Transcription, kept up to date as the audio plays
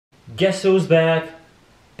Guess who's back?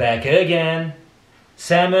 Back again.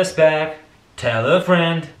 Sam is back. Tell a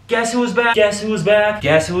friend. Guess who's back? Guess who's back?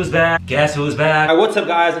 Guess who's back? Guess who's back? Alright, what's up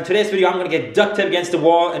guys? In today's video I'm gonna get duct tape against the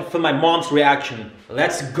wall and film my mom's reaction.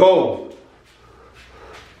 Let's go!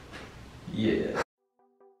 Yeah.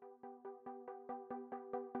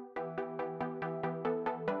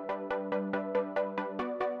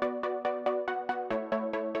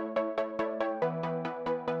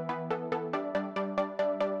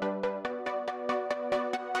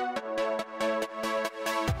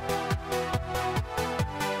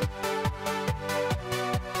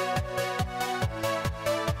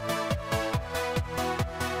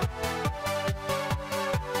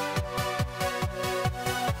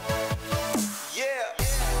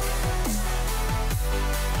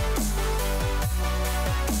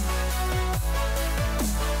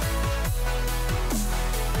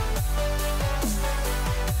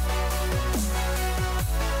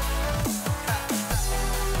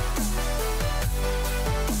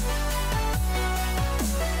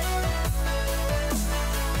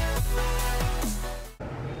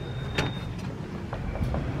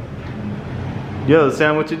 Yo,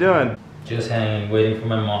 Sam, what you doing? Just hanging, waiting for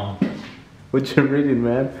my mom. What you reading,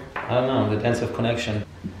 man? I don't know, the dance of connection.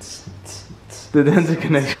 The dance of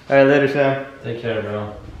connection. Alright, later, Sam. Take care,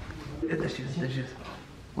 bro. The shoes.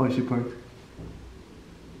 Oh, she parked.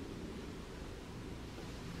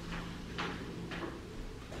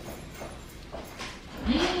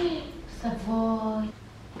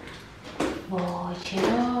 وای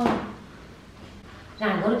چرا؟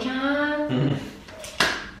 رنگا رو کن؟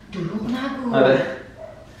 دروغ نگو.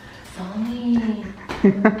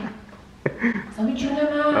 سامی جون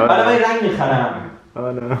من. برای من رنگ میخرم.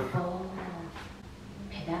 آه نه.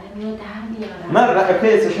 پدرم رو در میارم. من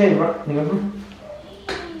رنگ خیلی برو نگاه کن.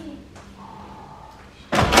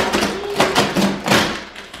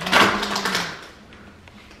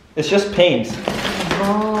 It's just paint.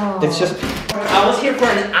 It's just. I was here for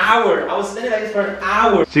an hour. I was standing like this for an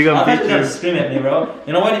hour. She gonna beat you. Scream at me, bro.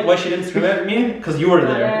 You know why she didn't scream at me? Because you were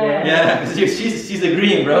there. Yeah, because she's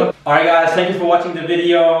agreeing, bro. Alright guys, thank you for watching the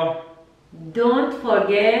video. Don't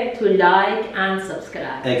forget to like and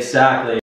subscribe. Exactly.